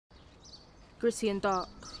Gritty and dark,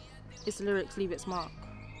 its lyrics leave its mark.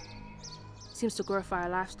 Seems to glorify a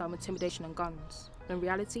lifestyle of intimidation and guns. In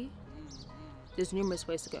reality, there's numerous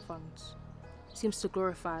ways to get funds. Seems to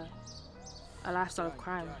glorify a lifestyle of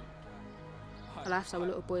crime. A lifestyle where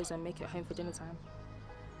little boys don't make it home for dinner time.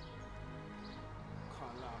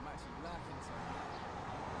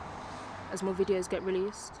 As more videos get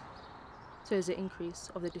released, so is the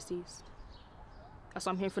increase of the deceased. That's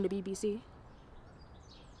what I'm hearing from the BBC.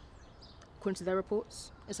 According to their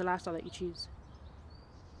reports, it's a lifestyle that you choose.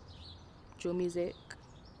 Drill music,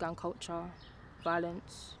 gun culture,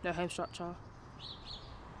 violence, no home structure.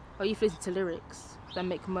 Or you listen to lyrics that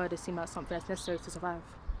make murder seem like something that's necessary to survive.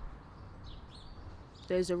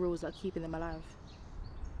 Those are rules that are keeping them alive.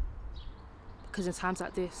 Because in times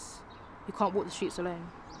like this, you can't walk the streets alone.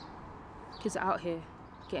 Kids are out here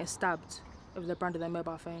getting stabbed over the brand of their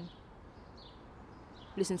mobile phone.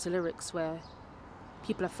 Listen to lyrics where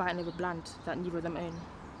people are fighting over land that neither of them own.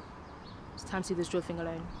 It's time to leave this drill thing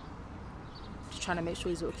alone. Just trying to make sure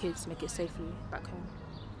these little kids make it safely back home.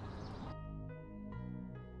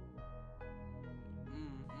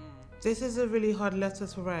 This is a really hard letter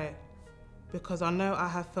to write because I know I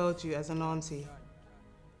have failed you as an auntie.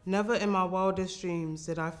 Never in my wildest dreams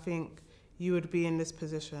did I think you would be in this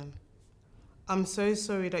position. I'm so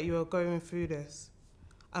sorry that you are going through this.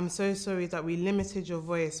 I'm so sorry that we limited your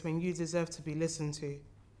voice when you deserve to be listened to.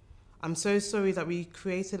 I'm so sorry that we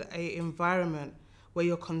created an environment where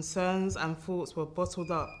your concerns and thoughts were bottled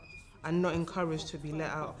up and not encouraged to be let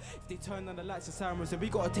out. If they turn on the lights and sirens, then we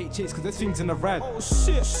gotta take chase, cause there's things in the rad. Oh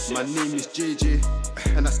shit. My name is JJ,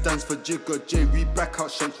 and that stands for Jigger J. We back out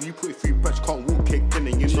shanks, we put it through batch, can't walk kick in,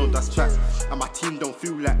 and you know that's facts. And my team don't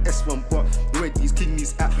feel like S1, but where these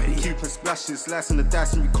kidneys at? We keeping splashes, slicing the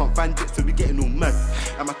dice, and we can't find it, so we getting all mad.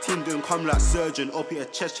 And my team don't come like surgeon, open your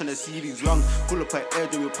chest trying to see these lungs. Full up our air,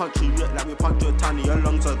 then we punch you like we punch your tiny, your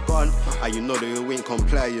lungs are gone. And you know they ain't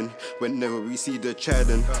complying whenever we see the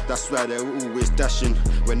chadden. That's why they're always dashing.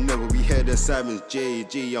 Whenever we hear the sirens,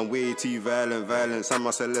 JG, I'm way too violent. Some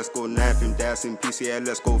say let's go knife him, dicing. PCL,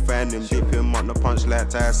 let's go find him, dip him up the punch like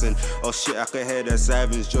Tyson. Oh shit, I can hear the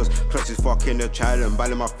sirens just clutch his fucking the child and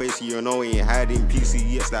ball in my face, you know he ain't hiding.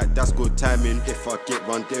 PCS like that's good timing. If I get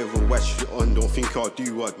run devil, watch shit on, don't think I'll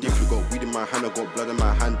do what different. Got weed in my hand, I got blood in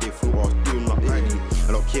my hand, they thought I was doing not really.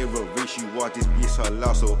 I don't care what race you are, this beast are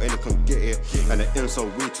loud, so anyone can get it. And the ends are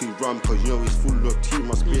way too rum, cause you know it's full of too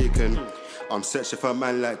much bacon. I'm searching for a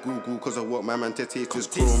man like Google, cause I want my man to taste his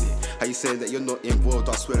chrome. How you saying that you're not involved?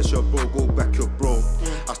 I swear that's your bro, go back your bro.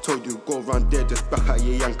 I told you go run there, just back out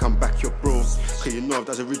your yank, come back your bro. Cause you know if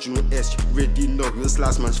that's original S, you already know he was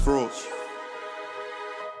last man's throat.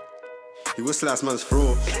 He was last man's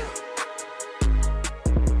throat.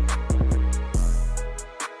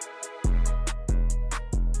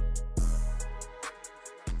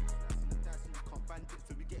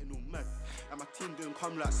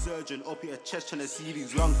 Come like surgeon, open your chest trying to see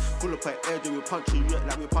these lungs. Full up our air, then we punch you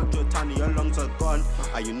like we punch your tiny, your lungs are gone.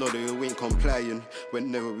 And you know they ain't complying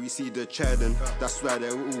whenever we see the chadden. That's why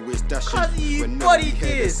they're always dashing. Whenever we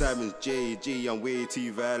hear the sirens, JG, I'm way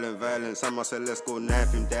too violent. Some say let's go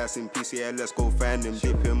knife him, dicing. PCL, let's go find him,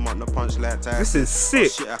 dip him up the punch like Tyson. This is sick. Oh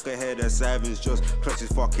shit, I can hear the sirens just clutch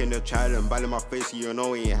his fucking the child and ball in my face, you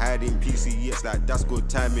know he ain't hiding. PCS like that's good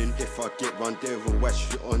timing. If I get run devil, watch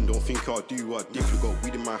shit on, don't think I'll do what different. Got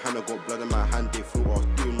weed in my hand, I got blood in my hand, they thought I was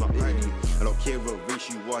doing not really. I don't care what race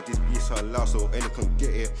you are, this beast are loud, so anyone can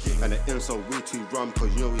get it. And the ends are way too rum,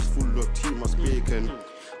 cause you know it's full of too much bacon.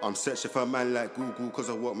 I'm searching for a man like Google,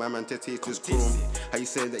 cause I want my man to taste his chrome. How you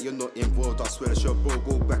saying that you're not involved? I swear that's your bro,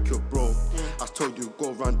 go back your bro. I told you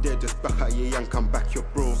go run there, just back out your yank, come back your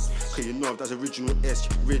bro. Cause you know if that's original S,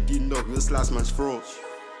 you already know he was last man's throat.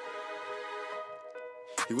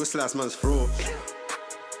 He was last man's throat.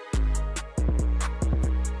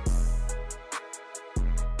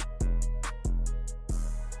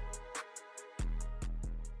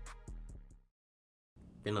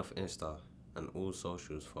 Been off Insta and all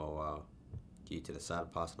socials for a while due to the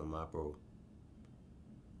sad passing of my bro.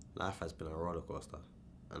 Life has been a roller coaster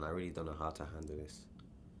and I really don't know how to handle this.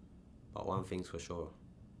 But one thing's for sure,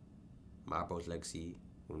 my bro's legacy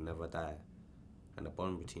will never die and the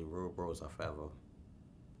bond between real bros are forever.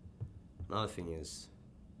 Another thing is,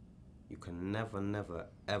 you can never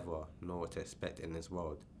ever know what to expect in this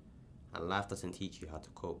world, and life doesn't teach you how to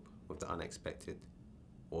cope with the unexpected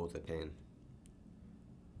or the pain.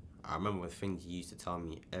 I remember the things you used to tell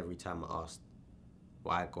me every time I asked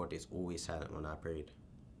why God is always silent when I prayed.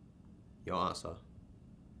 Your answer: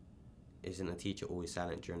 isn't a teacher always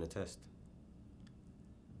silent during a test?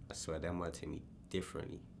 I swear them words hit me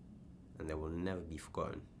differently and they will never be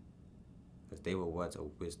forgotten. because they were words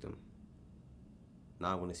of wisdom.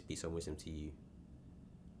 Now I want to speak some wisdom to you.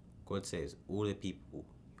 God says all the people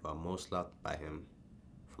who are most loved by him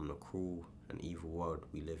from the cruel and evil world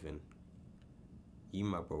we live in. You,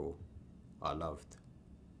 my bro, are loved.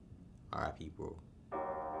 R.I.P. bro.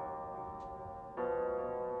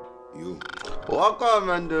 You. Walk on,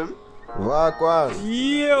 man, them. Walk on.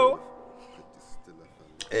 Yo!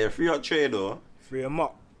 Hey, free up trade, though. Free him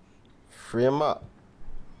up. Free him up.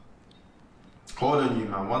 Hold on, you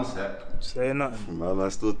man, 1 sec. Say nothing. Man, I'm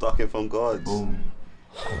still talking from gods. Boom.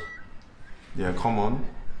 Yeah, come on.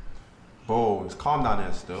 Bro, it's calm down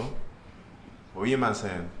here still. What are you man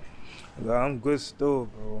saying? Bro, I'm good still,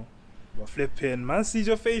 bro. But flipping, man, sees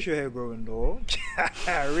your facial hair growing though.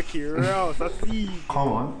 Ricky Rouse, I see you. Come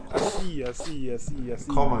on. I see.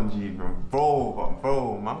 Come on, G, bro.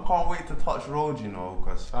 Bro, man, can't wait to touch road, you know,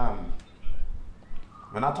 cause fam.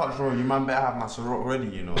 When I touch road, you man better have my Ciroc ready,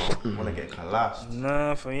 you know. I wanna get collapsed.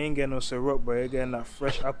 Nah, for you ain't getting no Ciroc, bro. You're getting that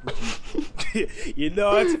fresh apple juice. You know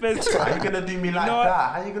how expensive. How you gonna do me like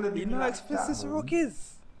that? How you gonna do me You know how like expensive that, Ciroc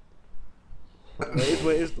is. But it is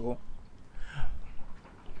what it is, though.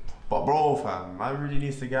 But bro, fam, I really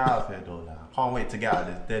needs to get out of here, though. Like, I can't wait to get out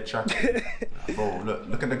of this dead traffic. Bro,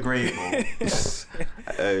 look at the grade, bro.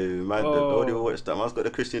 Hey, man, don't you watch that? Man's got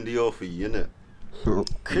the Christian Dior for you, innit?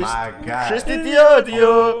 My God. Christian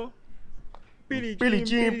Dior. Billie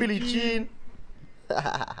Jean.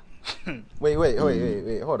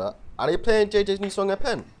 Wait, hold up. Are they playing JJ's new song at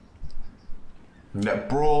Pen? Yeah,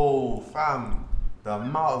 bro, fam, the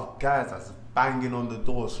amount of guys that's banging on the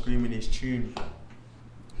door screaming his tune.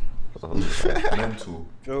 Mental.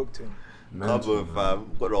 Joked him. Cover,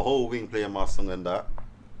 fam. Got the whole wing playing my song and that.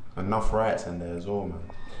 Enough rights in there as well,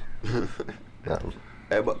 man.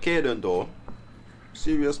 Hey, but Kaden, though,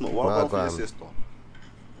 serious note, what about for your sister?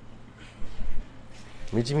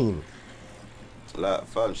 What do you mean? Like,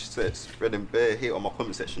 fam, she said spreading bare hate on my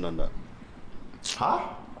comment section and that.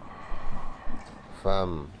 Huh?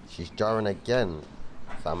 Fam, she's jarring again.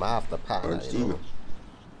 Fam, I have to pat her, you know.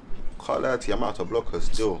 Can't lie to you, I'm out to block her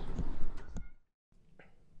still.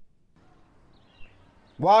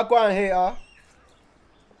 Why go on, hater?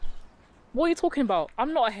 What are you talking about?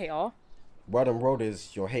 I'm not a hater. Word on road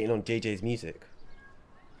is you're hating on JJ's music.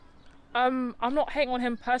 I'm not hating on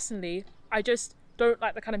him personally. I just don't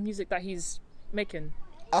like the kind of music that he's making.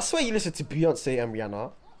 I swear you listen to Beyonce and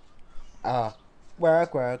Rihanna.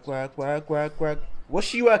 Work. What's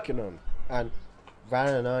she working on? And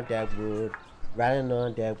riding on that wood,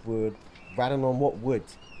 riding on what wood?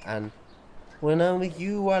 And when I'm with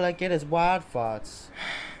you, all I get is wild thoughts.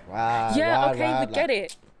 We get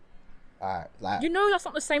it. Alright, like, You know that's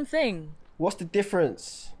not the same thing. what's the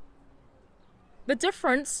difference? The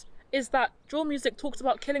difference is that drill music talks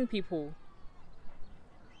about killing people.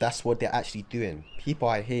 That's what they're actually doing. People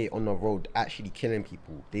I hear on the road actually killing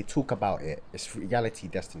people. They talk about it. It's reality,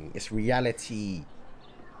 Destiny. It's reality.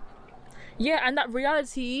 Yeah, and that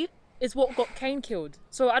reality is what got Kane killed.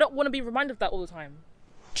 So I don't want to be reminded of that all the time.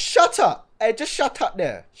 Shut up! Hey, just shut up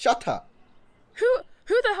there. Shut up.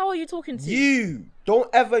 Who the hell are you talking to? You don't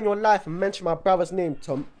ever in your life mention my brother's name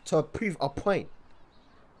to prove a point.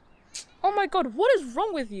 Oh my God, what is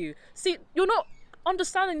wrong with you? See, you're not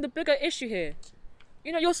understanding the bigger issue here.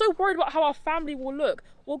 You know, you're so worried about how our family will look.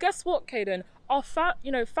 Well, guess what, Caden? Our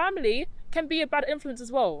family can be a bad influence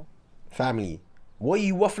as well. Family, what are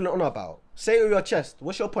you waffling on about? Say it with your chest.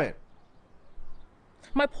 What's your point?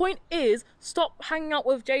 My point is, stop hanging out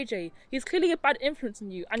with JJ. He's clearly a bad influence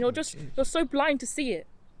on you, and you're so blind to see it.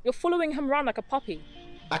 You're following him around like a puppy.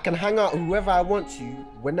 I can hang out with whoever I want to,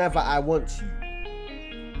 whenever I want to.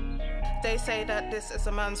 They say that this is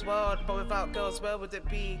a man's world, but without girls, where would it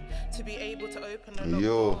be? To be able to open a lot of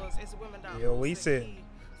doors is a woman that Yo, what you saying?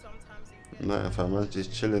 Nah, fam, I'm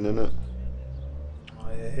just chilling, innit?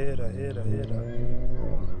 Oh, yeah, hear that.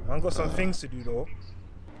 I got some things to do though.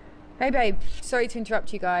 Hey babe, sorry to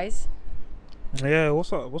interrupt you guys. Yeah,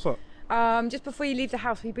 what's up? Just before you leave the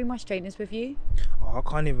house, will you bring my straighteners with you? Oh, I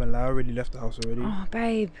can't even lie, I already left the house already. Oh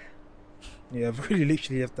babe. Yeah, I've really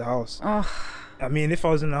literally left the house. Oh. I mean, if I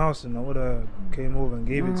was in the house, then I would have came over and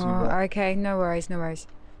gave it to you. But... Okay, no worries. Alright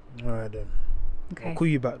then. Okay. I'll call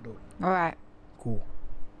you back though. Alright. Cool.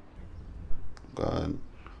 God.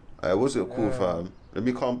 Was it cool, fam? Let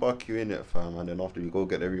me come back you in it, fam, and then after we go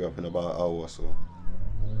get the re-up in about an hour or so.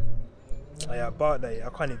 Oh, yeah, about that, I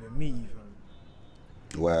can't even meet you,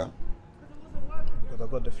 fam. Where? Because I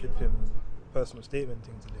got the flipping personal statement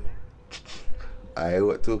thing today. I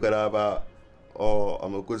was talking about, oh,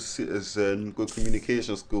 I'm a good citizen, good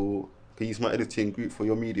communication school. Can use my editing group for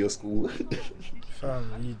your media school. Fam,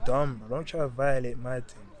 you dumb, bro. Don't try to violate my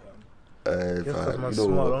thing, fam. Just because fam, I'm you know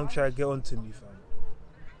smart, what? don't try to get onto me, fam.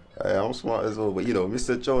 Hey, I'm smart as well, but you know,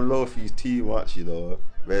 Mr. Joe Loafy's too much, you know.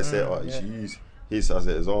 They say, oh, you yeah. should use his as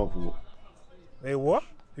an example. Wait, what?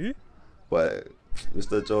 Who? But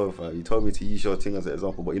Mr. Joe, fam, you told me to use your thing as an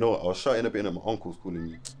example, but you know what? I was shouting a bit and my uncle's calling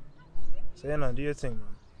me. Say no, do your thing, man.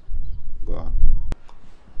 Go on.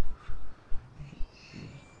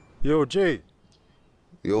 Yo, Jay.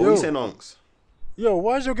 Yo, what you saying, unks? Yo,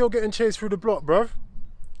 why is your girl getting chased through the block, bruv?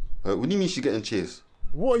 What do you mean she's getting chased?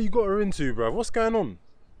 What you got her into, bruv? What's going on?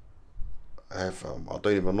 Hey, fam, I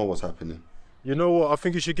don't even know what's happening. You know what? I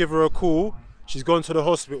think you should give her a call. She's gone to the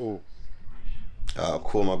hospital.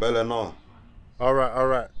 Call my bella now.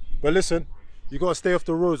 Alright. But listen, you gotta stay off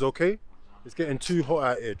the roads, okay? It's getting too hot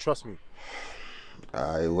out here, trust me.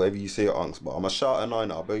 Whatever you say, unks, but I'm a shout at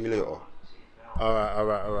 9. I'll beg you later.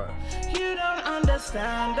 Alright. You don't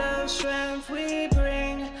understand the strength we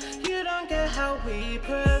bring. You don't get how we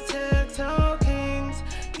protect our kings.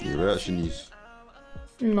 Your reaction is.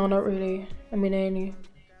 No, not really. I mean, any.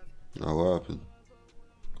 Now, what happened?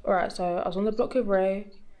 Alright, so I was on the block with Ray.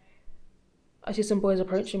 I see some boys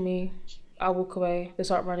approaching me. I walk away. They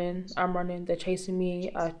start running. I'm running. They're chasing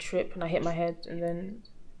me. I trip and I hit my head, and then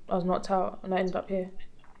I was knocked out and I ended up here.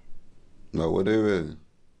 No, what they wearing?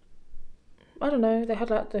 I don't know. They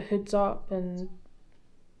had like the hoods up and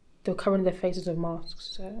they were covering their faces with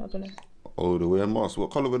masks. So I don't know. Oh, they're wearing masks.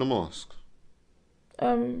 What colour were the mask?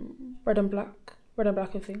 Red and black. Red and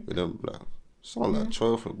black, I think. With them black. Sound like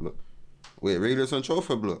trophy blood. Wait, Radius and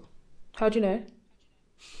trophy blood? How do you know?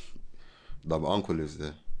 No, my uncle lives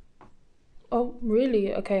there. Oh,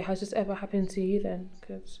 really? Okay, has this ever happened to you then?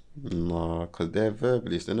 Nah, because they're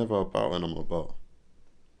verbalists. They're never about when I'm about.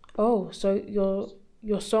 Oh, so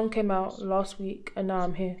your song came out last week and now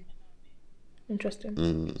I'm here.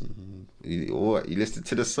 Interesting. What? You listen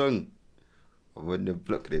to the song? When the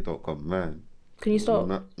block, they don't come, man. Can you stop?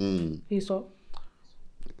 Can you stop?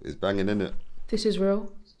 It's banging, innit? This is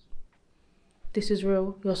real. This is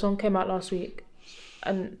real. Your song came out last week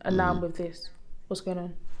and now I'm with this. What's going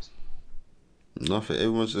on? Nothing.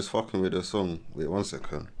 Everyone's just fucking with the song. Wait 1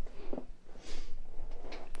 second.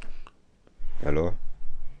 Hello?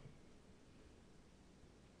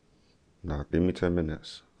 Nah, give me 10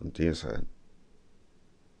 minutes. I'm doing something.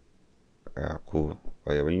 Cool.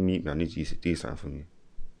 Oh yeah, when you meet me, I need you to do something for me.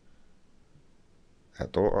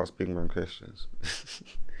 Don't ask big man questions.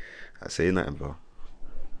 I say nothing, bro.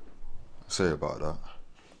 Sorry about that.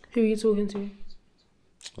 Who are you talking to?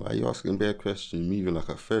 Why are you asking bad questions? Moving like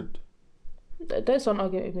a Fed. Don't start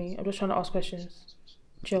arguing with me. I'm just trying to ask questions.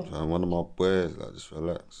 Chill. I'm one of my boys, like, just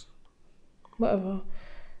relax. Whatever.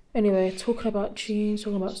 Anyway, talking about tunes,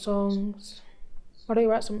 talking about songs. Why don't you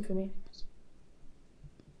write something for me?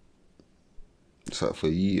 So for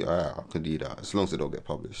you, I could do that, as long as it don't get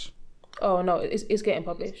published. Oh no, it's getting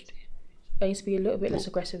published. I used to be a little bit less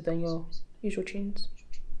aggressive than your usual tunes.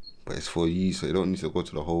 But it's for you, so you don't need to go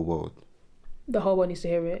to the whole world. The whole world needs to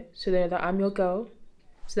hear it, so they know that I'm your girl,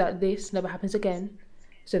 so that this never happens again,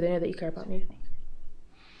 so they know that you care about me.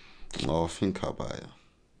 I'll think about it.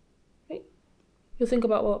 Wait, you'll think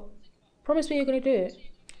about what? Promise me you're gonna do it.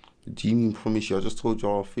 Do you mean promise you? I just told you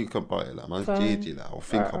I'll think about it. Like, man's JJ, like, I'll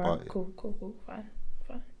think about it. Cool. Fine.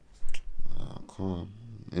 Come on.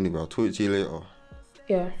 Anyway, I'll talk to you later.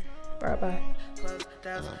 Yeah. Alright, bye.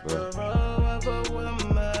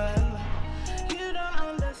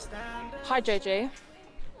 Hi, JJ.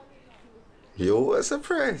 Yo, what a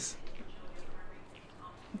surprise.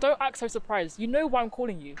 Don't act so surprised. You know why I'm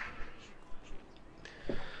calling you.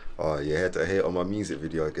 Oh, you had to hate on my music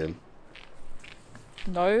video again.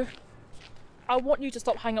 No. I want you to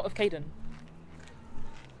stop hanging out with Caden.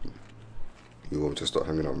 You want me to stop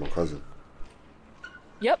hanging out with my cousin?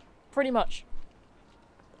 Yep, pretty much.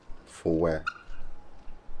 For where?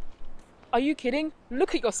 Are you kidding?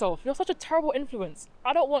 Look at yourself. You're such a terrible influence.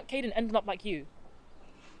 I don't want Caden ending up like you.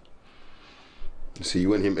 So you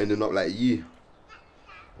want him ending up like you?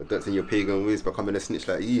 I don't think your pagan ways becoming a snitch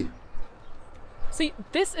like you. See,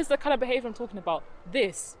 this is the kind of behaviour I'm talking about.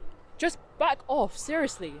 This. Just back off,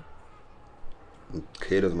 seriously.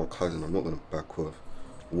 Caden's my cousin, I'm not gonna back off.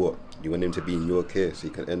 What? You want him to be in your care so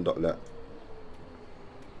he can end up like...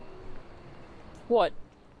 What?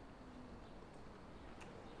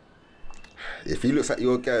 If he looks like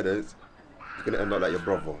your guidance, he's gonna end up like your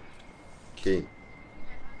brother. Okay?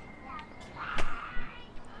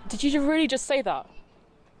 Did you really just say that?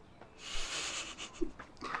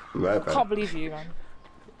 My I bad. can't believe you, man.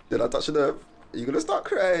 Did I touch a nerve? Are you gonna start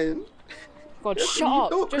crying? God, Yes, shut you up.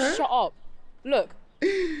 don't Just cry. shut up. Look,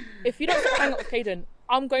 if you don't hang up with Caden,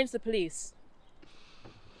 I'm going to the police.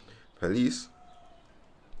 Police?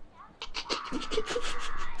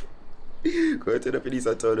 Go to the police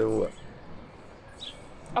and tell them what?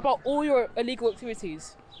 About all your illegal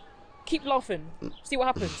activities. Keep laughing. See what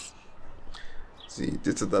happens. See,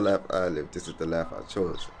 this is the life I live. This is the life I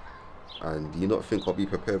chose. And do you not think I'll be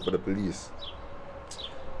prepared for the police?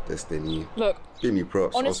 Destiny. Look. Give me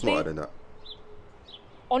props. Honestly, I'm smarter than that.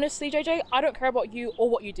 Honestly, JJ, I don't care about you or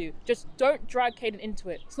what you do. Just don't drag Caden into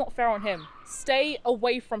it. It's not fair on him. Stay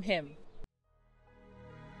away from him.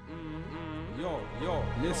 Yo,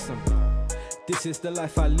 listen. This is the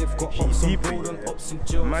life I live. Got ups and road on ups and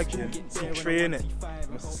jokes. Imagine, Trey in it. He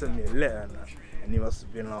must have sent me a letter and that. And he must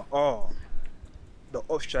have been like, oh, the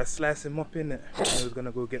ops tried to slice him up in it. And he was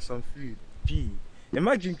gonna go get some food. Gee.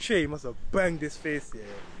 Imagine Trey must have banged his face here.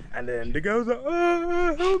 And then the guy was like,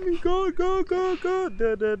 oh, help me, go, da.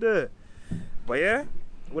 But yeah,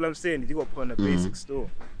 what I'm saying is you got to put on the basic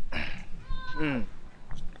store.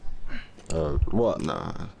 What?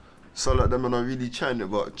 Nah. So like them and I really trying it,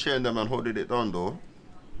 but chain them and holding it down though.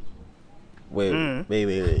 Wait. Do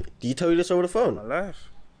you tell you this over the phone? My life.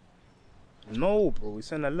 No, bro, we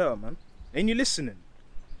sent a letter, man. Ain't you listening?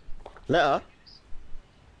 Letter?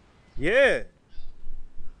 Yeah.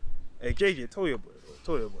 Hey, JJ, tell your boy, bro.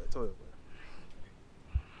 Tell your boy.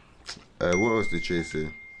 What else did Trey say?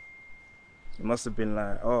 It must have been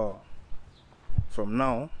like, oh, from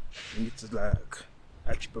now, we need to like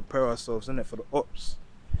actually prepare ourselves, innit, for the ops.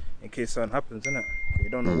 In case something happens, innit? You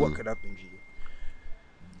don't know what could happen, G.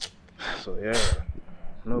 So yeah,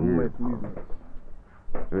 no more movement.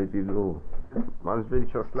 Really low. Man's really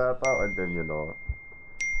just slap out and then, you know.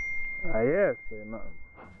 Yeah, say nothing.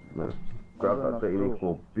 Man, grab that 30 minutes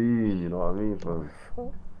for bean, you know what I mean, fam?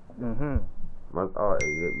 Man's out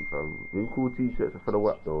here, you get me, fam? In cool t-shirts for the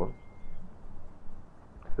wet though.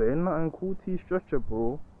 Say nothing, cool T-stretcher,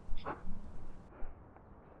 bro.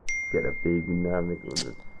 Get a baby now, make it with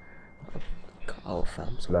it. Oh,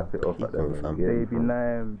 fam. Slap it off at them, fam. Baby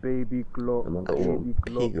nine, baby Glock, baby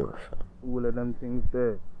Glock. All of them things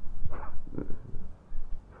there.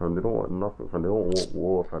 Fam, they don't want nothing, fam. They don't want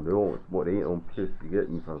war, fam. They don't want what they ain't on piss, you get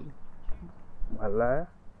me, fam? I lie.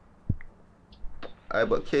 Aye,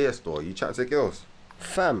 but KS though, you chat to girls?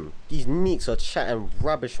 Fam, these neeks are chatting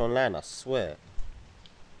rubbish online, I swear.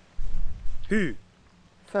 Who?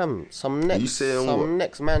 Fam, some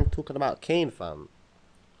next man talking about Kane, fam.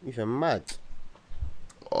 Even mad.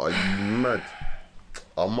 Oh, you mad?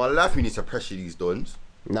 Oh, my life, you need to pressure these dons.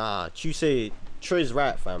 Nah, you say Troy's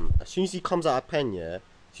right, fam. As soon as he comes out of pen, yeah. As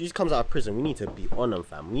soon as he comes out of prison, we need to be on him,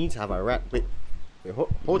 fam. We need to have a rat. Wait,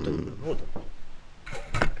 hold on.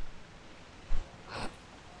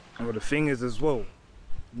 Well, the thing is as well,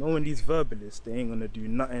 knowing these verbalists, they ain't gonna do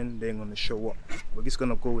nothing, they ain't gonna show up. We're just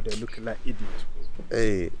gonna go there looking like idiots, bro.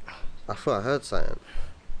 Hey, I thought I heard something.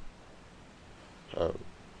 Oh,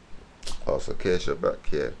 so Kesh, you're back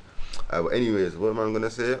here. But anyways, what am I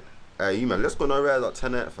gonna say? You man, let's go on a ride at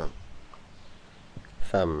 10 out, fam.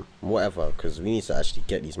 Fam, whatever, because we need to actually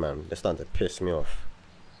get these man. They're starting to piss me off.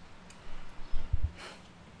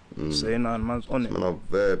 Say nothing, man's on it. Man, I'm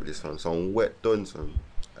verbalist, fam. Some wet duns, fam.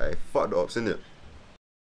 Hey, fuck the ops, innit?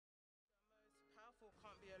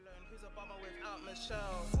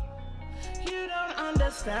 You don't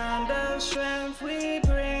understand the strength we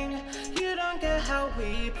bring. You don't get how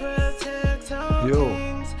we protect our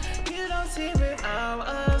kings. You don't see without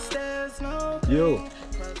us, there's no Yo.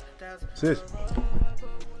 Sis.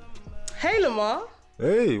 Hey, Lamar.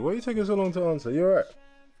 Hey, why are you taking so long to answer? You alright?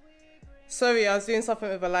 Sorry, I was doing something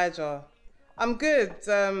with Elijah. I'm good.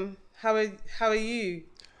 How are you?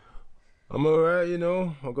 I'm alright, you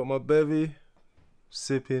know. I got my bevy,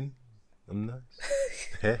 sipping. I'm nice.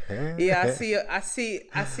 Yeah, I see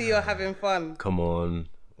you're having fun. Come on,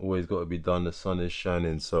 always got to be done. The sun is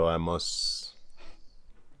shining, so I must.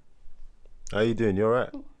 How you doing? You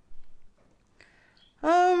alright?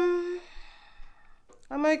 I'm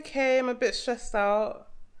okay. I'm a bit stressed out.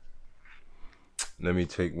 Let me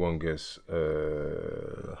take one guess.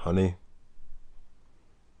 Honey.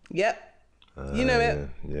 Yep. You know it.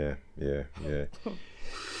 Yeah.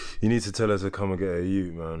 You need to tell her to come and get a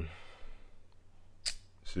ute, man.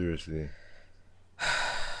 Seriously.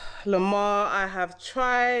 Lamar, I have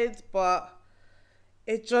tried, but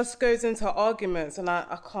it just goes into arguments and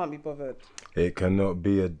I can't be bothered. It cannot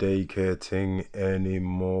be a daycare thing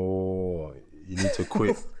anymore. You need to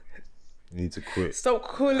quit. You need to quit. Stop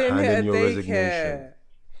calling it a daycare.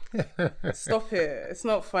 Stop it. It's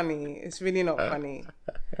not funny. It's really not funny.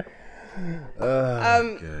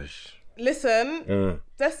 Gosh. Listen,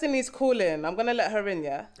 Destiny's calling. I'm gonna let her in,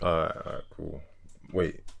 yeah? Alright, cool.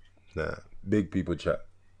 Wait, nah. Big people chat.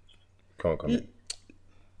 Can't come in.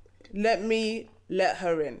 Let me let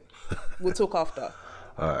her in. We'll talk after.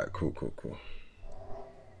 Alright, cool.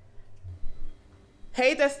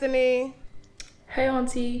 Hey, Destiny. Hey,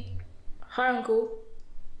 Auntie. Hi, Uncle.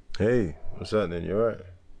 Hey, what's happening? You alright?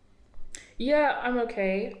 Yeah, I'm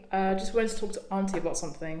okay. Just wanted to talk to Auntie about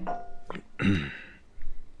something.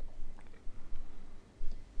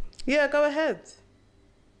 Yeah, go ahead.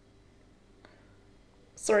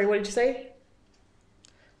 Sorry, what did you say?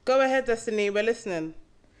 Go ahead, Destiny. We're listening.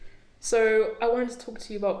 So, I wanted to talk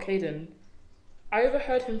to you about Caden. I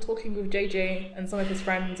overheard him talking with JJ and some of his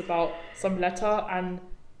friends about some letter, and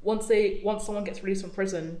once someone gets released from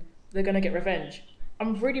prison, they're gonna get revenge.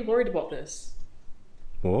 I'm really worried about this.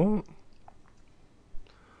 What?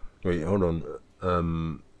 Wait, hold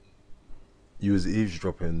on. You was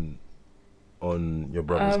eavesdropping on your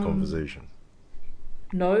brother's conversation.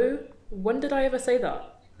 No? When did I ever say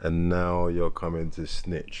that? And now you're coming to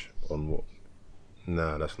snitch on what?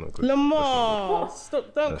 Nah, that's not good. Lamar,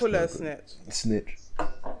 stop! Don't call her a snitch. Snitch.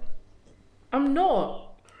 I'm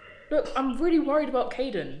not. Look, I'm really worried about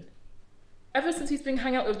Caden. Ever since he's been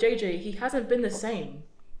hanging out with JJ, he hasn't been the same.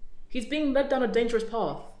 He's being led down a dangerous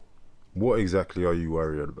path. What exactly are you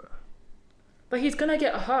worried about? But he's gonna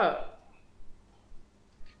get hurt.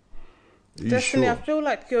 Destiny, sure? I feel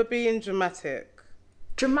like you're being dramatic.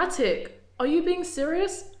 Dramatic? Are you being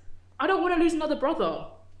serious? I don't want to lose another brother.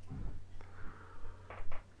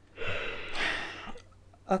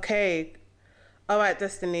 Okay. All right,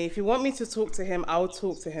 Destiny. If you want me to talk to him, I'll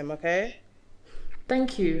talk to him, okay?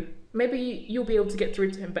 Thank you. Maybe you'll be able to get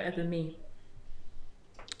through to him better than me.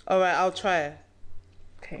 All right, I'll try.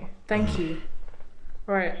 Okay, thank you.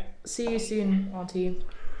 All right, see you soon, Auntie.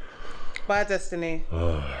 Bye, Destiny.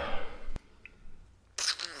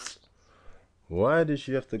 Why did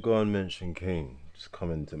she have to go and mention Kane? Just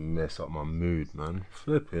coming to mess up my mood, man.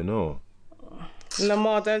 Flipping, oh.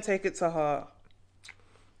 Lamar, don't take it to heart.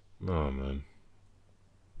 No, man.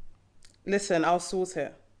 Listen, I'll sort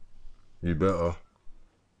it. You better.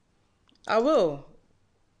 I will.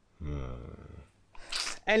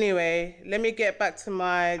 Anyway, let me get back to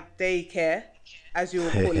my daycare, as you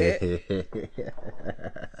will call it.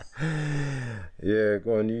 Yeah,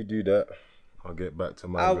 go on, you do that. I'll get back to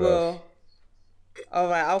my I grass. will. All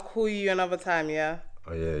right, I'll call you another time, yeah?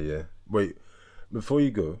 Oh, yeah. Wait, before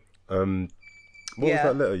you go, what was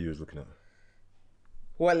that letter you was looking at?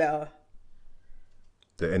 What letter?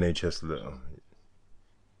 The NHS letter.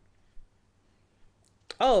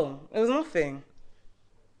 Oh, it was nothing.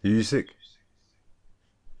 Are you sick?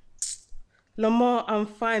 Lamar, I'm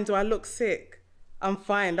fine. Do I look sick? I'm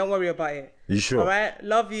fine. Don't worry about it. You sure? All right?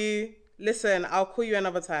 Love you. Listen, I'll call you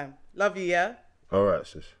another time. Love you, yeah? All right,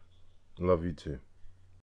 sis. Love you too.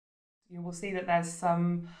 You will see that there's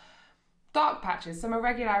some dark patches, some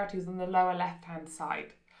irregularities on the lower left-hand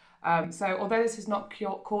side. So although this is not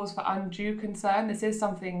cause for undue concern, this is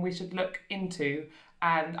something we should look into,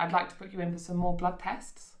 and I'd like to put you in for some more blood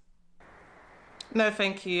tests. No,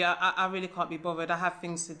 thank you. I really can't be bothered. I have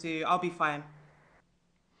things to do. I'll be fine.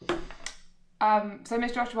 So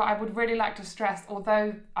Ms. Joshua, I would really like to stress,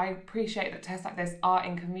 although I appreciate that tests like this are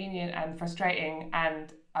inconvenient and frustrating,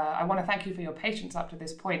 and I want to thank you for your patience up to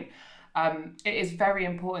this point. It is very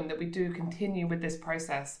important that we do continue with this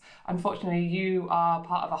process. Unfortunately, you are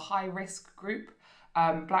part of a high-risk group.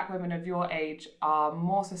 Black women of your age are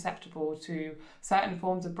more susceptible to certain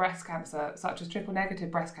forms of breast cancer, such as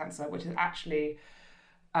triple-negative breast cancer, which is actually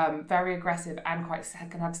very aggressive and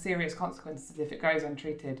can have serious consequences if it goes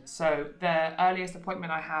untreated. So the earliest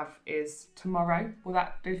appointment I have is tomorrow. Will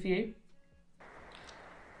that do for you?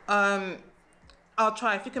 I'll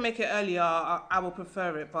try. If you can make it earlier, I will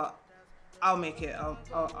prefer it, but I'll make it.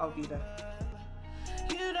 I'll be there.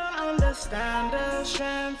 You don't understand the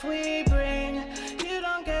strength we bring. You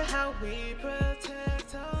don't get how we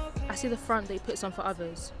protect. I see the front that he puts on for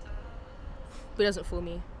others, but it doesn't fool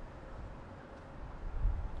me.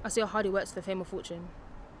 I see how hard he works for the fame or fortune.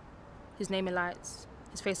 His name in lights,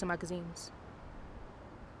 his face in magazines.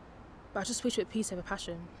 But I just switch with peace over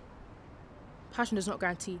passion. Passion does not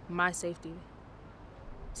guarantee my safety.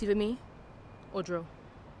 It's either me or drill.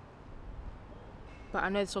 But I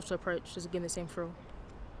know the softer approach doesn't give me the same thrill.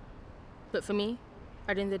 But for me,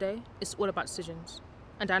 at the end of the day, it's all about decisions.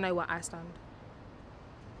 And I know where I stand.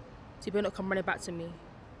 So you better not come running back to me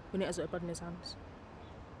when it has blood in his hands.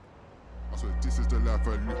 I swear this is the life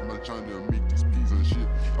I live, man, trying to make these peas and shit.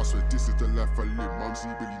 I swear this is the life I live, man, see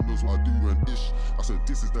Billy knows what I do and ish. I swear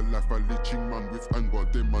this is the life I live, ching man with anger,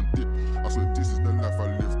 then man dip. I swear this is the life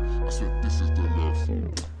I live, I swear this is the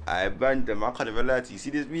life. I banned them, I can't even lie to you.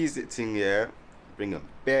 See this music thing, yeah? Bring up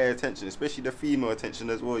bare attention, especially the female attention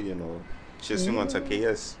as well, you know. She'll swing on to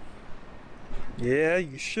KS. Yeah,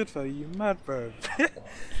 you should, fam. You mad, bro.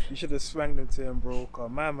 You should have swung them to him, bro. Cause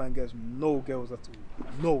my man gets no girls at all.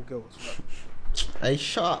 No girls, fam. Hey,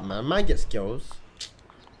 shut up, man. Man gets girls.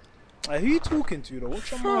 Hey, who you talking to, though? What's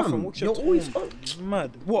your mouth and what's your you're always tone?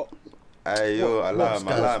 Mad. What? Hey, yo, alarm.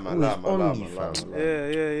 Yeah.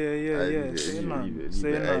 Say none.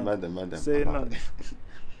 Say none. Man, Say none.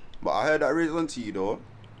 But I heard that raised on to you, though.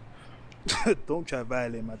 Don't try to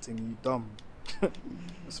violate my thing, you dumb.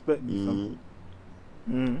 Respect me,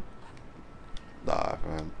 fam. Nah,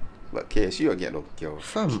 fam. But KS, you don't get no girl.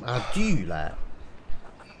 Fam, I do, like.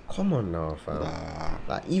 Come on now, fam. Nah.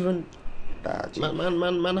 Like, even. Nah,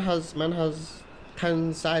 man has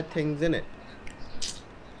 10 side things in it.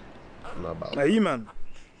 Not about. Hey, you, man.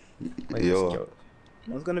 Yo.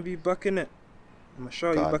 Man's gonna be back in it. I'm gonna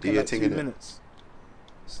show you back do in your like thing 2 innit? minutes.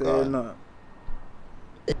 Say no.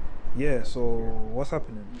 Yeah, so what's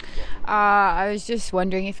happening? I was just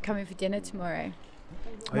wondering if you're coming for dinner tomorrow.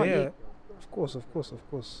 Oh, yeah. Of course.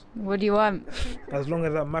 What do you want? As long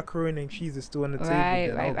as that macaroni and cheese is still on the table,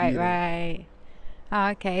 then I'll be there. Right.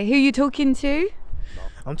 Ah, okay. Who are you talking to?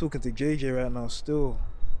 I'm talking to JJ right now still.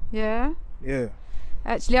 Yeah? Yeah.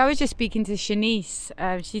 Actually, I was just speaking to Shanice.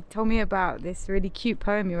 She told me about this really cute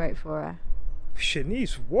poem you wrote for her.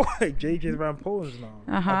 Shanice, what? JJ's around poems now.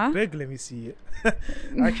 Uh-huh. I beg, let me see it. I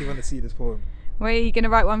actually want to see this poem. Well, are you going to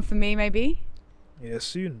write one for me, maybe? Yeah,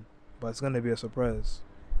 soon. But it's going to be a surprise.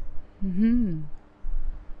 But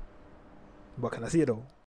can I see it though?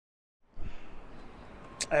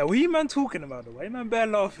 Hey, what you man talking about though? Why you man bare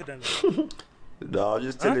laughing then? No, I'm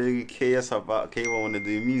just telling you KS about K1 want to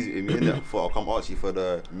do music with me, innit? I thought I'll come ask you for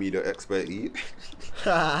the media expert eat.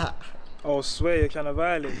 Oh, swear you're trying to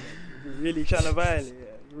violate. You're really trying to violate.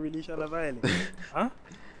 You're really trying to violate. Huh?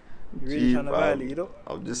 You're really trying to violate. You don't.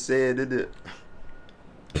 I'm just saying, innit?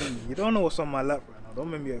 You don't know what's on my lap right now. Don't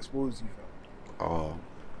make me expose you, fam. Oh,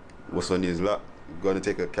 what's on his lap? Gonna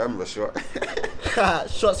take a camera shot.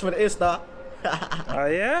 Shots for the Insta. Oh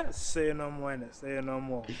yeah? Say no more, innit? Say no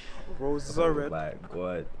more. Roses are red. Oh my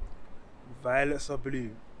god. Violets are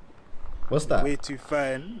blue. What's that? Way too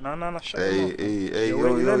fine. No, shut up. Hey,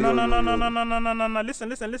 yo. No.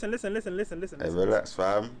 Listen. Hey, relax,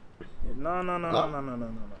 fam. No.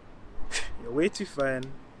 You're way too fine.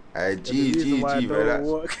 Hey, G, relax.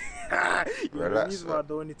 Relax. Relax, the reason why I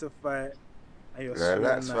don't need to fight. And you're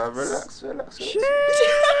relax, so fam. nice. Relax.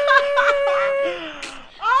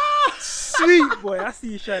 Sweet boy, I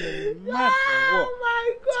see you shining mad, bro. What? Oh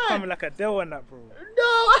my god. It's coming like a Dell on that, bro.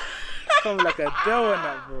 No. Coming like a Dell on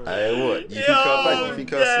that, bro. Hey, what? You think I'm bad? You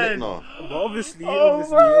think I'm slick now? But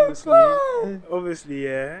obviously,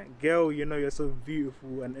 yeah. Girl, you know you're so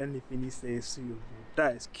beautiful and anything you say is suitable.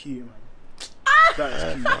 That is cute, man. That is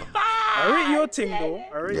cute. I rate your thing, though.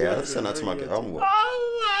 Yeah, I'll send that to my girl.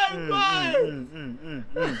 Oh my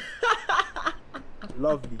god.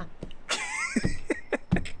 Lovely.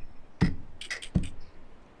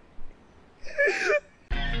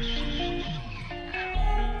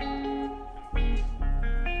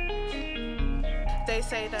 They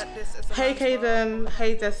say that this is Hey Caden,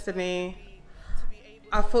 hey Destiny.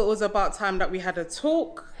 I thought it was about time that we had a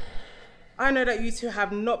talk. I know that you two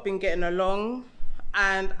have not been getting along,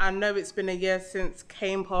 and I know it's been a year since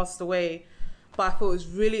Kane passed away, but I thought it was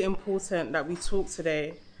really important that we talk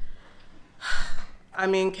today. I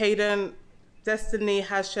mean, Caden, Destiny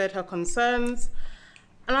has shared her concerns,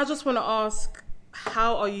 and I just want to ask,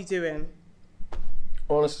 how are you doing?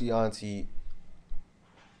 Honestly, Auntie,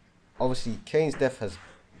 obviously Kane's death has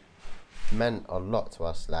meant a lot to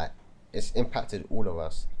us. Like, it's impacted all of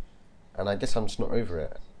us, and I guess I'm just not over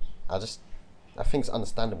it. I think it's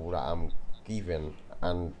understandable that I'm grieving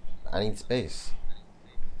and I need space.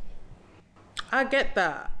 I get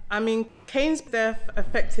that. I mean, Kane's death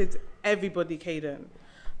affected everybody, Caden,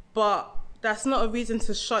 but that's not a reason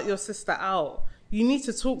to shut your sister out. You need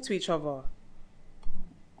to talk to each other.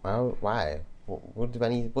 Well, why? What do I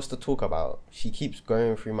need? What's the talk about? She keeps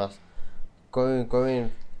going through my,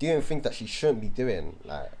 doing things that she shouldn't be doing,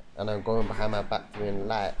 like, and I'm going behind my back doing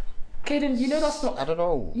like. Caden, you know that's not. I don't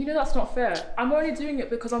know. You know that's not fair. I'm only doing it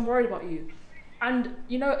because I'm worried about you, and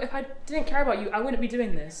you know if I didn't care about you, I wouldn't be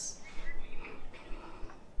doing this.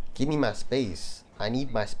 Give me my space. I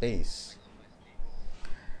need my space.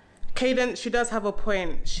 Caden, she does have a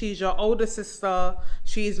point. She's your older sister.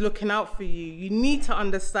 She's looking out for you. You need to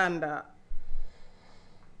understand that.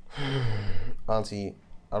 Auntie,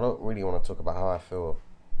 I don't really want to talk about how I feel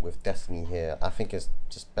with Destiny here. I think it's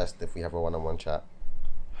just best if we have a one-on-one chat.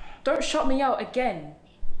 Don't shut me out again.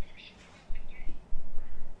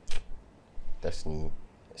 Destiny,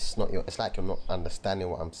 it's like you're not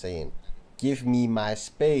understanding what I'm saying. Give me my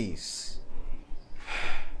space.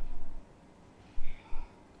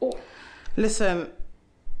 Listen,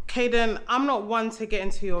 Caden, I'm not one to get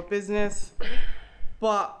into your business,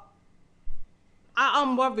 but I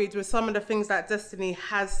am worried with some of the things that Destiny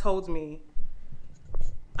has told me.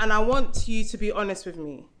 And I want you to be honest with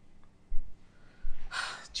me.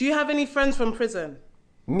 Do you have any friends from prison?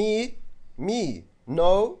 Me?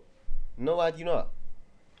 No, I do not.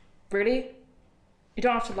 Really? You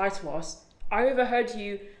don't have to lie to us. I overheard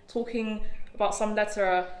you talking about some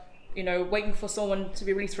letter, waiting for someone to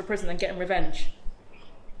be released from prison and getting revenge.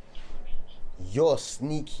 You're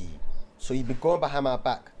sneaky. So you've been going behind my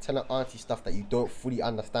back, telling Auntie stuff that you don't fully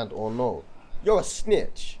understand or know. You're a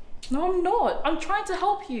snitch. No, I'm not. I'm trying to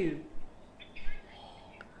help you.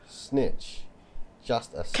 Snitch.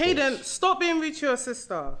 Just a snitch. Caden, stop being rude to your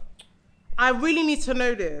sister. I really need to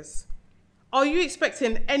know this. Are you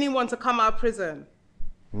expecting anyone to come out of prison?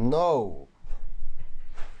 No.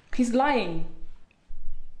 He's lying.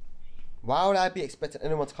 Why would I be expecting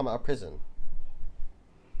anyone to come out of prison?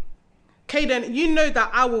 Caden, you know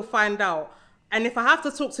that I will find out. And if I have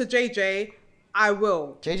to talk to JJ, I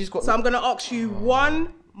will. JJ's got... So I'm going to ask you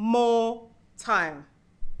one more time.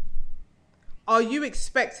 Are you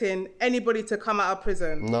expecting anybody to come out of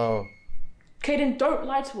prison? No. Caden, don't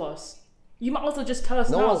lie to us. You might as well just tell us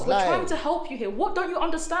No now. one's We're lying. trying to help you here. What don't you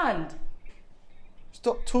understand?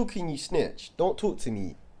 Stop talking, you snitch. Don't talk to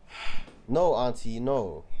me. No, Auntie,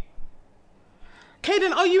 no.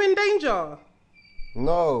 Caden, are you in danger?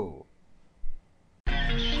 No.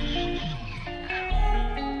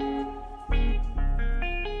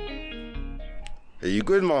 Are you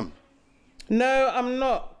good, Mum? No, I'm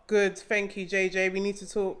not good. Thank you, JJ. We need to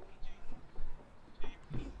talk.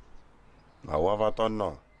 Now, what have I done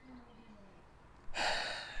now?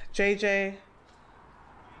 JJ,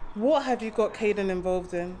 what have you got Caden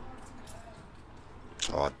involved in?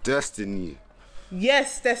 Oh, Destiny.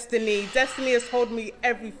 Yes, Destiny. Destiny has told me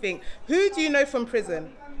everything. Who do you know from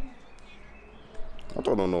prison? I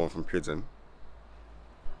don't know no one from prison.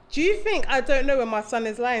 Do you think I don't know when my son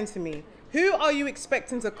is lying to me? Who are you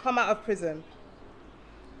expecting to come out of prison?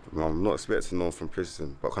 I'm not expecting no one from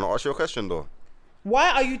prison. But can I ask you a question, though?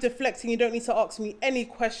 Why are you deflecting? You don't need to ask me any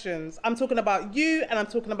questions. I'm talking about you and I'm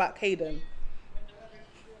talking about Caden.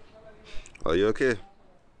 Are you okay?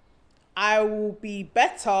 I will be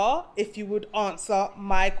better if you would answer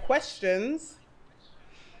my questions.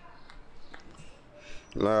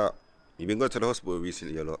 Nah, you've been going to the hospital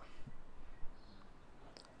recently a lot.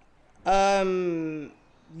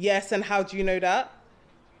 Yes, and how do you know that?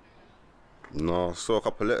 No, I saw a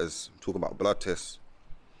couple of letters talking about blood tests.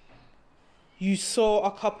 You saw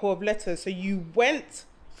a couple of letters, so you went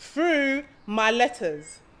through my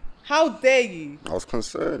letters. How dare you? I was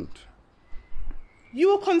concerned.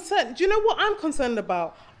 You were concerned. Do you know what I'm concerned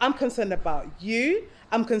about? I'm concerned about you.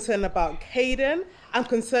 I'm concerned about Caden. I'm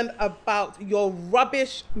concerned about your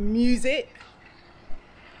rubbish music.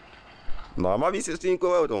 Nah, my V16 didn't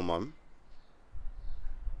go well though, Mum.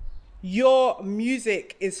 Your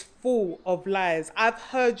music is full of lies. I've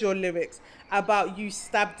heard your lyrics about you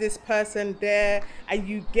stab this person there and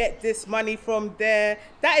you get this money from there.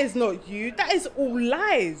 That is not you. That is all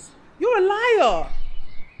lies. You're a liar.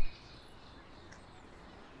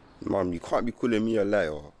 Mum, you can't be calling me a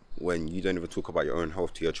liar when you don't even talk about your own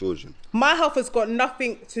health to your children. My health has got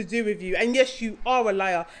nothing to do with you. And yes, you are a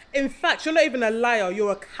liar. In fact, you're not even a liar.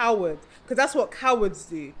 You're a coward. Because that's what cowards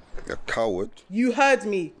do. A coward? You heard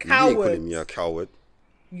me. You Coward. ain't calling me a coward.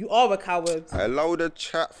 You are a coward. Allow the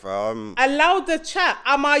chat, fam. Allow the chat.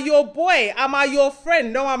 Am I your boy? Am I your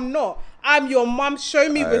friend? No, I'm not. I'm your mum. Show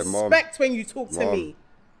me respect when you talk to me.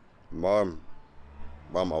 Mum,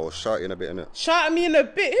 I was shouting a bit, innit? Shout at me in a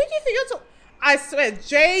bit. Who do you think you're talking? I swear,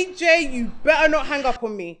 JJ, you better not hang up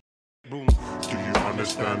on me. Boom. Do you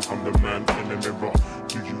understand I'm the man in the mirror?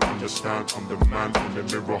 Do you understand I'm the man in the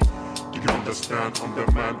mirror? Do you understand I'm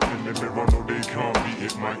the man in the mirror? No, they can't beat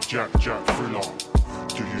it, Mike Jack Thriller.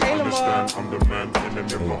 Do you understand I'm the man in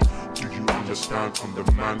the mirror? Do you understand I'm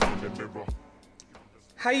the man in the mirror?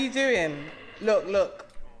 How you doing? Look.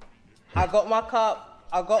 I got my cup.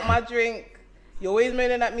 I got my drink. You're always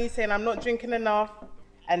moaning at me saying I'm not drinking enough.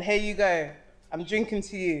 And here you go. I'm drinking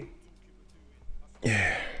to you.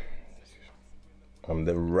 Yeah. I'm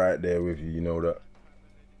right there with you, you know that.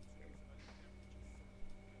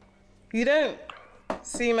 You don't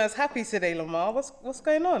seem as happy today, Lamar. What's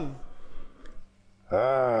going on?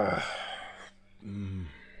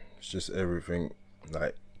 It's just everything.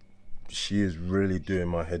 Like, she is really doing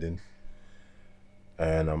my head in.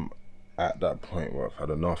 And I'm at that point where I've had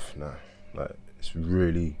enough now. Like, it's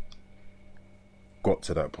really got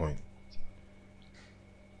to that point.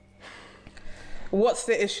 What's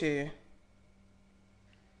the issue?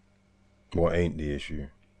 What ain't the issue?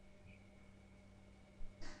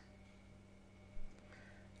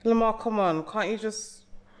 Lamar, come on, can't you just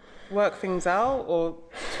work things out or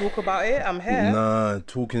talk about it? I'm here. Nah,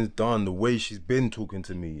 talking's done. The way she's been talking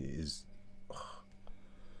to me is...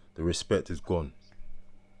 the respect is gone.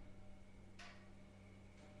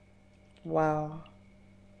 Wow.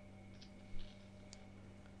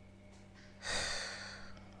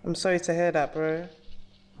 I'm sorry to hear that, bro.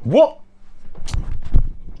 What?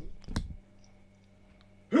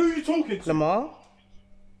 Who are you talking to? Lamar?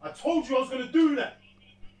 I told you I was going to do that.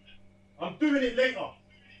 I'm doing it later.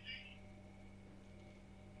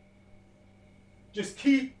 Just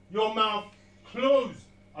keep your mouth closed.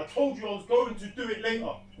 I told you I was going to do it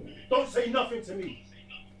later. Don't say nothing to me.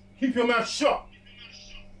 Keep your mouth shut.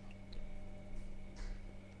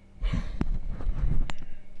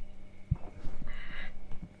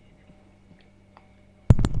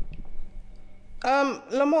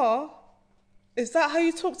 Lamar, is that how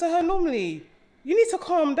you talk to her normally? You need to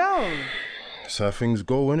calm down. That's how things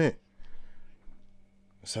go, innit?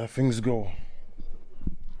 That's how things go.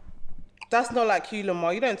 That's not like you,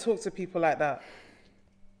 Lamar. You don't talk to people like that.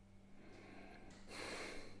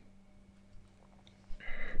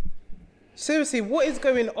 Seriously, what is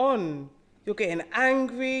going on? You're getting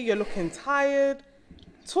angry, you're looking tired.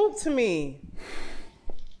 Talk to me.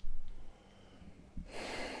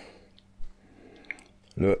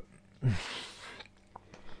 Look,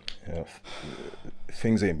 yeah,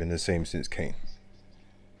 things ain't been the same since Kane.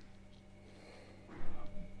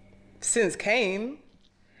 Since Kane?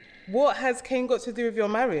 What has Kane got to do with your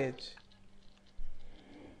marriage?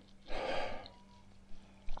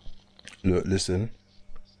 Look, listen.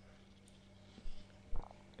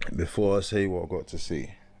 Before I say what I got to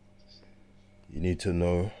say, you need to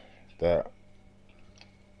know that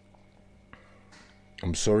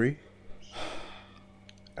I'm sorry.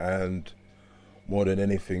 And more than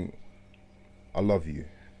anything, I love you.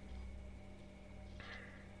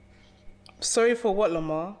 Sorry for what,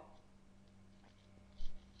 Lamar?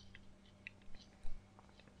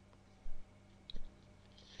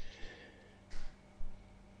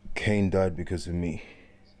 Kane died because of me.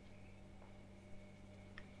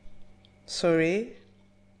 Sorry?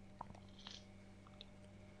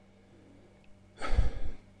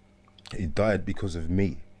 He died because of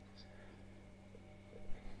me.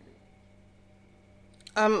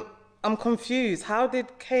 I'm confused. How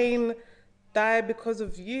did Kane die because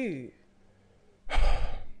of you?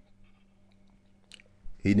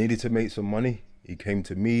 He needed to make some money. He came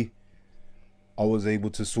to me. I was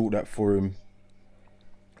able to sort that for him.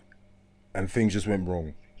 And things just went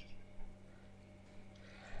wrong.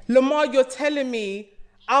 Lamar, you're telling me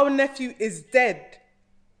our nephew is dead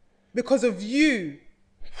because of you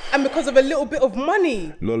and because of a little bit of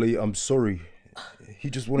money? Lolly, I'm sorry. He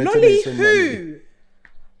just wanted Lolly, to make some who? money.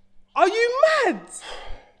 Are you mad?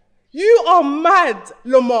 You are mad,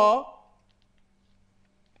 Lamar.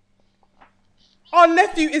 Our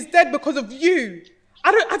nephew is dead because of you.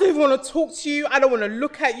 I don't even want to talk to you. I don't want to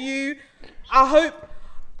look at you. I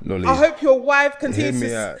hope your wife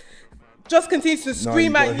continues to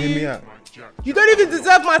scream at you. Hear me out. You don't even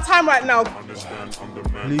deserve my time right now.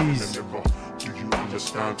 Please. Do you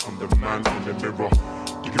understand? I'm the man in the mirror.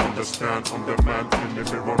 You can understand I'm the man in the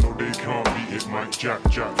mirror. No, they can't beat it, Mike Jack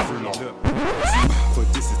Thriller. For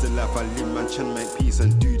this is the life I live, man, trying to make peace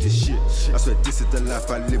and do this shit. I swear this is the life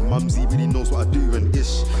I live, Mumsy really knows what I do and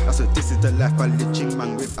ish. I swear this is the life I live, ching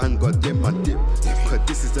man with anger, them my dip. Cause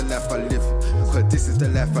this is the life I live, cause this is the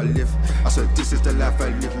life I live. I swear this is the life I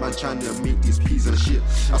live, man, trying to make these peas and shit.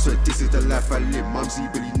 I swear this is the life I live, Mumsy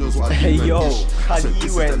really knows what I do and ish. I swear this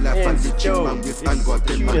is the life I live, ching man with anger,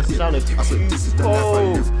 them my dip. I swear this is the life I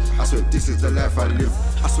live, I swear this is the life I live.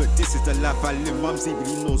 I swear this is the life I live, Mumsy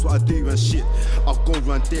really knows what I do and shit. I'll go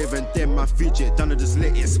run there and then man fidget, done and just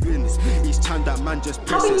let it spin. Each time that man just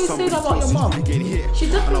press it, somebody else is getting hit. She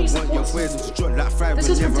And I definitely want your supports words to drop like fire This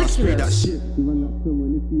is whenever I spray that ridiculous. shit.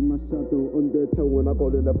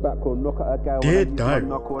 Dear diary,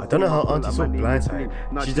 I don't know how Auntie's so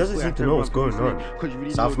blindsided. She doesn't seem to know what's going on.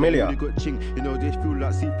 Sound familiar? Oh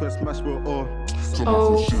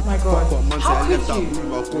my god. How could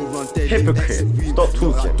you? Hypocrite. Stop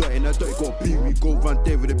talking. We go run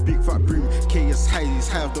there with a big fat broom. K is high, he's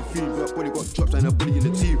high off the fume. But body got dropped and a body in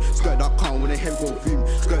the tube. Skirt that car when the hem go boom.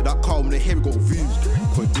 Skirt that car when the hem go boom.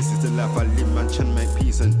 Cause this is the life I live, man. Trying to make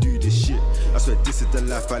peace and do this shit. I swear this is the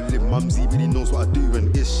life I live. Mumsy really knows what I do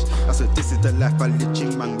and ish. I swear this is the life I live.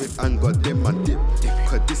 Ching man with anger, then man dip.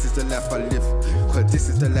 Cause this is the life I live. Cause this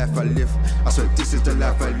is the life I live. I swear this is the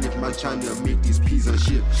life I live. Man trying to make these peas and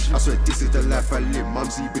shit. I swear this is the life I live.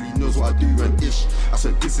 Mumsy really knows what I do and ish. I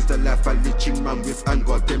swear this is the life I live. Ching man with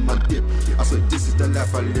anger, then man dip. I swear this is the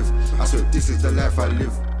life I live. I swear this is the life I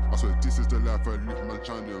live. I swear this is the life I live, man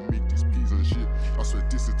trying to make these peas and shit. I swear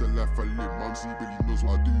this is the life I live, Mumsy really knows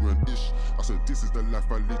what I do and ish. I swear this is the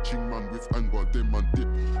life I live, ching man with anger, then man dip.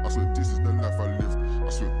 I swear this is the life I live, I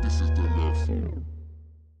swear this is the life.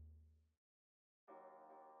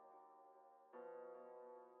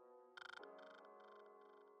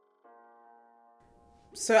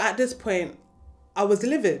 So at this point, I was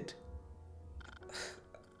livid.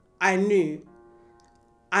 I knew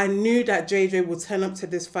that JJ would turn up to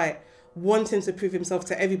this fight wanting to prove himself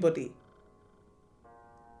to everybody.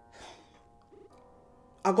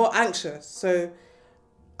 I got anxious, so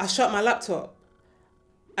I shut my laptop.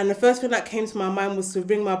 And the first thing that came to my mind was to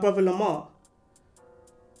ring my brother Lamar.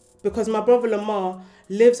 Because my brother Lamar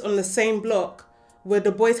lives on the same block where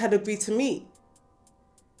the boys had agreed to meet.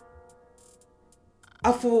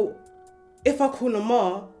 I thought, if I call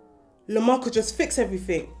Lamar, Lamar could just fix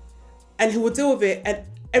everything and he would deal with it and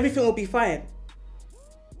everything will be fine.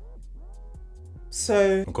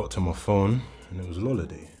 So I got to my phone and it was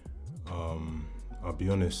Loladay. I'll be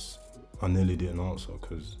honest, I nearly didn't answer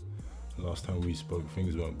because the last time we spoke,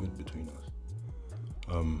 things weren't good between us.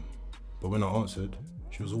 But when I answered,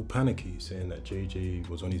 she was all panicky, saying that JJ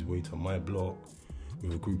was on his way to my block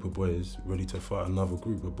with a group of boys ready to fight another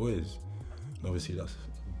group of boys. And obviously that's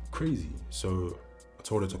crazy. So I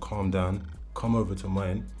told her to calm down, come over to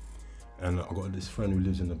mine. And I got this friend who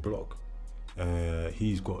lives in the block.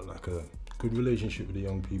 He's got like a good relationship with the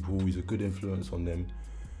young people. He's a good influence on them.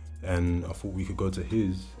 And I thought we could go to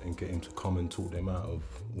his and get him to come and talk them out of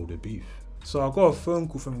all the beef. So I got a phone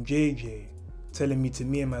call from JJ telling me to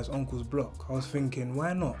meet him at his uncle's block. I was thinking,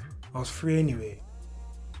 why not? I was free anyway.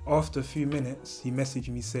 After a few minutes, he messaged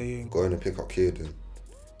me saying, going to pick up Caden.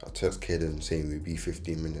 I text Caden saying we'd be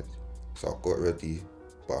 15 minutes. So I got ready,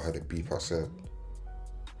 but I had a beep outside.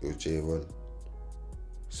 It was J1.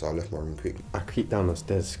 So I left my room quickly. I creeped down the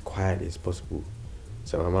stairs quietly as possible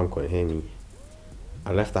so my mum couldn't hear me.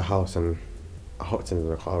 I left the house and I hopped into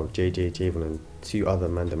the car with JJ, Javon and two other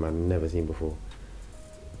men that I'd never seen before.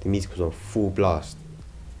 The music was on full blast.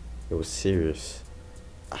 It was serious.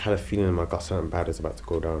 I had a feeling in my gut something bad was about to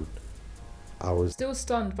go down. I was still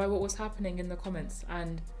stunned by what was happening in the comments,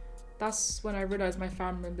 and that's when I realised my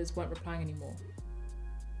family members weren't replying anymore.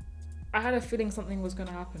 I had a feeling something was going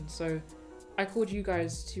to happen, so I called you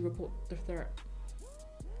guys to report the threat.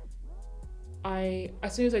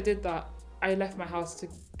 As soon as I did that, I left my house to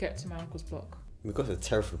get to my uncle's block. We got to the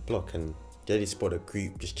Terraford block and they spotted a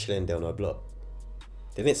group just chilling down our block.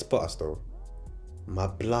 They didn't spot us though. My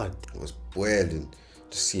blood was boiling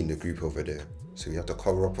just seeing the group over there. So we had to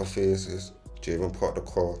cover up our faces. Javon parked the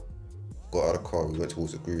car, got out of the car, we went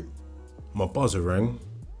towards the group. My buzzer rang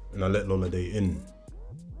and I let Loladay in.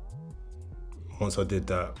 Once I did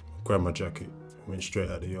that, I grabbed my jacket, went straight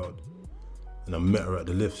out the yard, and I met her at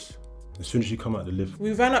the lifts. As soon as she come out the lift,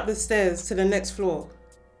 we ran up the stairs to the next floor.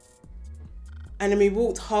 And then we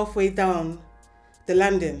walked halfway down the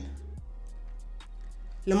landing.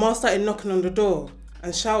 Lamar started knocking on the door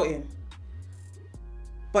and shouting,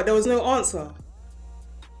 but there was no answer.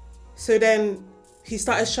 So then he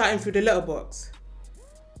started shouting through the letterbox.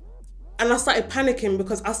 And I started panicking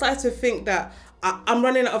because I started to think that I'm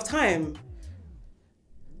running out of time.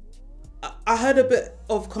 I heard a bit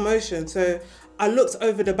of commotion, so I looked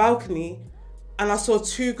over the balcony and I saw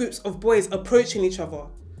two groups of boys approaching each other.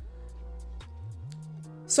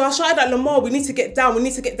 So I shouted at Lamar, we need to get down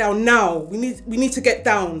now. We need to get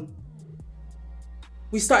down.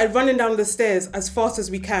 We started running down the stairs as fast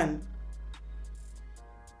as we can.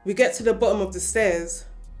 We get to the bottom of the stairs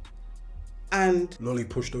and Lolly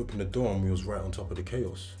pushed open the door and we was right on top of the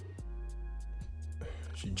chaos.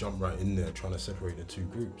 She jumped right in there trying to separate the two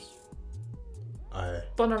groups. I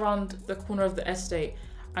spun around the corner of the estate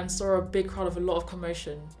and saw a big crowd of a lot of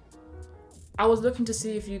commotion. I was looking to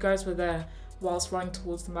see if you guys were there whilst running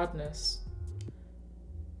towards the madness.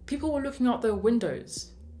 People were looking out their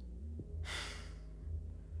windows.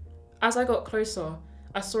 As I got closer,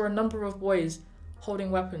 I saw a number of boys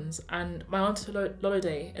holding weapons and my aunt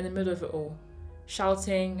Loladay in the middle of it all,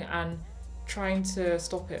 shouting and trying to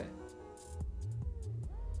stop it.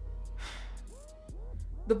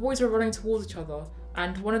 The boys were running towards each other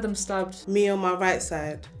and one of them stabbed me on my right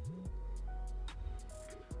side.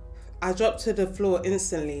 I dropped to the floor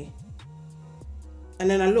instantly and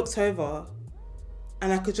then I looked over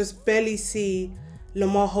and I could just barely see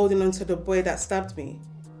Lamar holding onto the boy that stabbed me.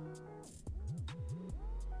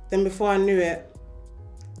 Then before I knew it,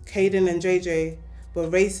 Caden and JJ were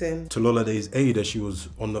racing. To Lolade's aid, as she was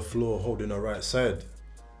on the floor holding her right side,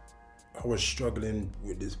 I was struggling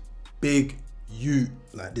with this big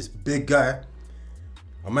like this big guy.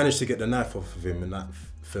 I managed to get the knife off of him and that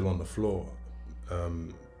fell on the floor.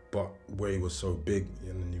 But where he was so big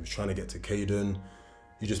and he was trying to get to Caden,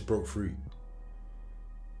 he just broke free.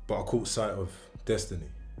 But I caught sight of Destiny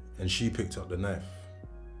and she picked up the knife,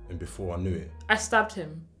 and before I knew it, I stabbed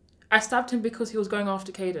him. I stabbed him because he was going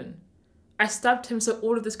after Caden. I stabbed him so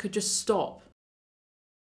all of this could just stop.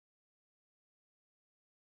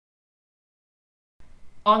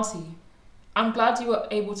 Auntie, I'm glad you were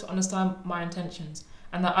able to understand my intentions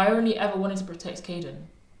and that I only ever wanted to protect Caden.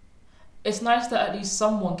 It's nice that at least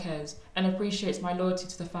someone cares and appreciates my loyalty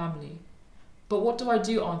to the family. But what do I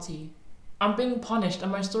do, Auntie? I'm being punished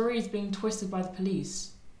and my story is being twisted by the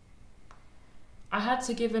police. I had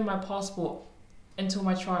to give in my passport until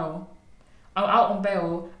my trial. I'm out on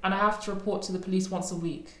bail and I have to report to the police once a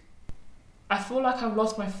week. I feel like I've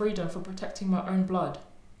lost my freedom for protecting my own blood.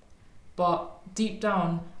 But deep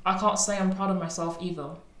down, I can't say I'm proud of myself either.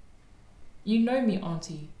 You know me,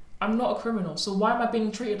 Auntie. I'm not a criminal, so why am I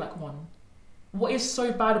being treated like one? What is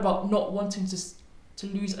so bad about not wanting to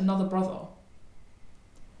lose another brother?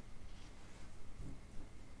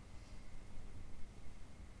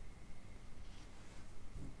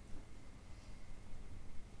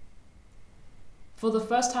 For the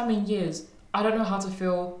first time in years, I don't know how to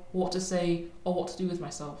feel, what to say, or what to do with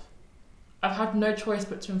myself. I've had no choice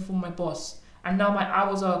but to inform my boss, and now my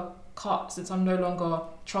hours are cut since I'm no longer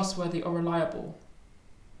trustworthy or reliable.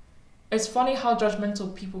 It's funny how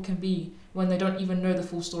judgmental people can be when they don't even know the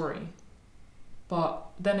full story. But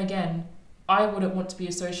then again, I wouldn't want to be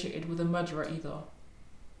associated with a murderer either.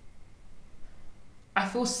 I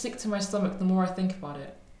feel sick to my stomach the more I think about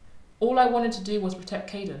it. All I wanted to do was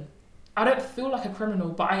protect Caden. I don't feel like a criminal,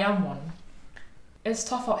 but I am one. It's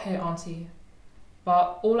tough out here, Auntie.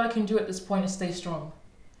 But all I can do at this point is stay strong.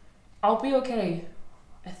 I'll be okay,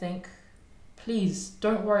 I think. Please,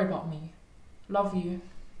 don't worry about me. Love you,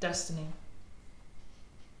 Destiny.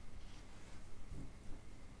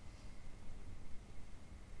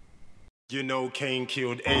 You know Cain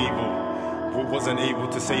killed Abel, but wasn't able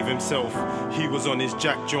to save himself. He was on his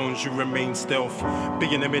Jack Jones, you remain stealth.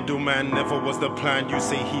 Being a middleman never was the plan. You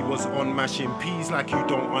say he was on mashing peas like you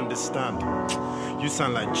don't understand. You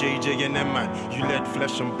sound like JJ and them man. You led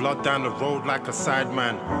flesh and blood down the road like a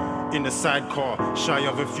sideman. In the sidecar, shy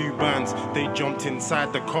of a few bands. They jumped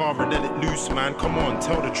inside the car and let it loose, man. Come on,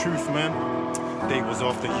 tell the truth, man. They was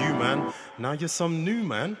after you, man. Now you're some new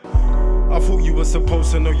man. I thought you were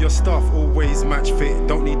supposed to know your stuff. Always match fit,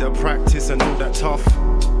 don't need the practice and all that tough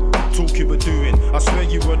talk you were doing. I swear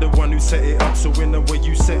you were the one who set it up. So in the way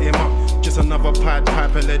you set him up, just another Pied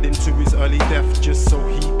Piper led him to his early death, just so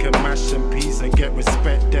he can mash some peace and get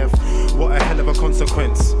respect death. What a hell of a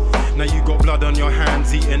consequence. Now you got blood on your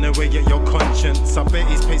hands, eating away at your conscience. I bet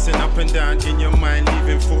he's pacing up and down in your mind,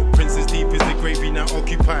 leaving footprints as deep as the grave he now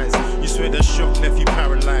occupies. You swear the shock left you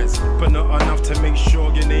paralyzed, but not enough to make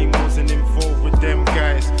sure your name wasn't involved with them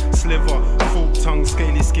guys. Sliver, full tongue,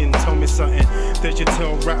 scaly skin, tell me something. There's your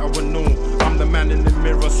tail, rattle and all. I'm the man in the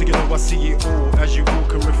mirror, so you know I see it all. As you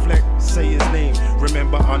walk and reflect, say his name.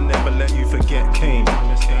 Remember, I'll never let you forget Cain.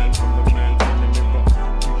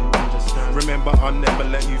 Remember, I'll never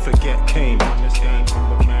let you forget Cain.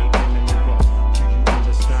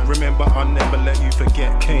 Remember, I'll never let you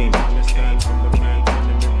forget Cain.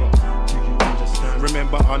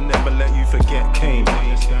 Remember, I'll never let you forget Cain.